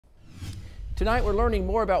Tonight, we're learning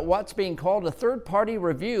more about what's being called a third-party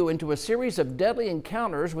review into a series of deadly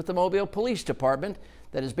encounters with the Mobile Police Department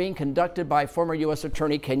that is being conducted by former U.S.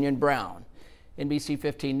 Attorney Kenyon Brown. NBC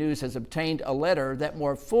 15 News has obtained a letter that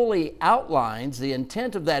more fully outlines the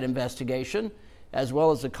intent of that investigation, as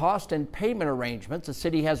well as the cost and payment arrangements the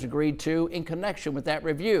city has agreed to in connection with that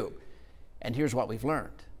review. And here's what we've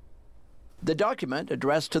learned. The document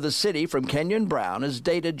addressed to the city from Kenyon Brown is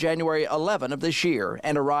dated January 11 of this year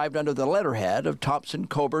and arrived under the letterhead of Thompson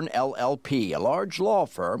Coburn LLP, a large law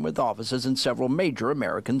firm with offices in several major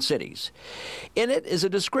American cities. In it is a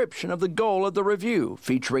description of the goal of the review,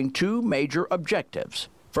 featuring two major objectives.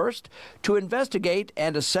 First, to investigate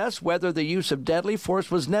and assess whether the use of deadly force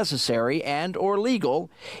was necessary and or legal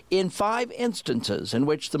in 5 instances in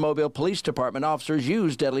which the Mobile Police Department officers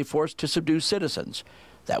used deadly force to subdue citizens.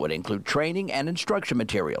 That would include training and instruction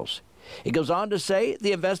materials. It goes on to say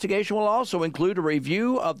the investigation will also include a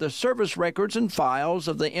review of the service records and files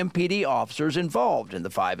of the MPD officers involved in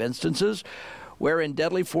the 5 instances wherein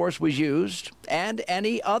deadly force was used, and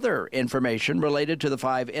any other information related to the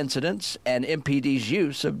 5 incidents and MPD's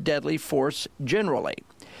use of deadly force generally.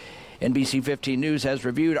 NBC 15 News has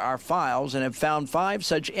reviewed our files and have found 5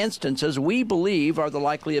 such instances we believe are the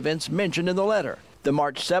likely events mentioned in the letter. The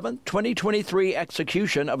March 7, 2023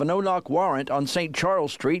 execution of a no-knock warrant on St.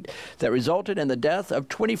 Charles Street that resulted in the death of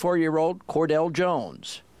 24-year-old Cordell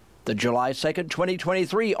Jones. The July 2,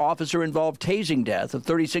 2023 officer-involved tasing death of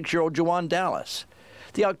 36-year-old Juwan Dallas.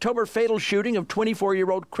 The October fatal shooting of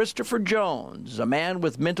 24-year-old Christopher Jones, a man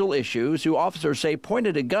with mental issues who officers say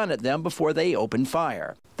pointed a gun at them before they opened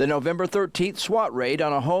fire. The November 13th SWAT raid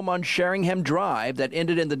on a home on Sheringham Drive that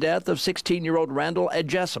ended in the death of 16-year-old Randall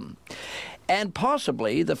Edgessom. And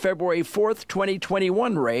possibly the February 4th,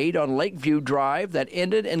 2021 raid on Lakeview Drive that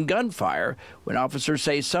ended in gunfire when officers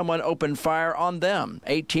say someone opened fire on them.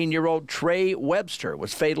 18-year-old Trey Webster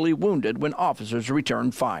was fatally wounded when officers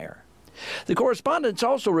returned fire. The correspondence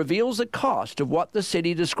also reveals the cost of what the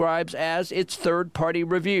city describes as its third-party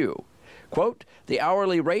review. Quote, the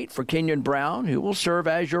hourly rate for Kenyon Brown, who will serve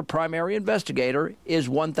as your primary investigator, is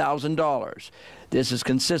 $1,000. This is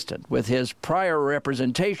consistent with his prior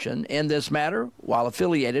representation in this matter while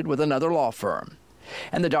affiliated with another law firm.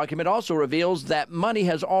 And the document also reveals that money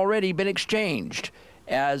has already been exchanged.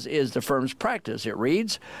 As is the firm's practice, it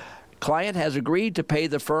reads, client has agreed to pay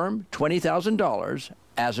the firm $20,000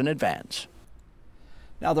 as an advance.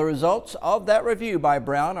 Now, the results of that review by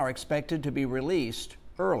Brown are expected to be released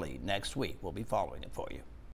early next week. We'll be following it for you.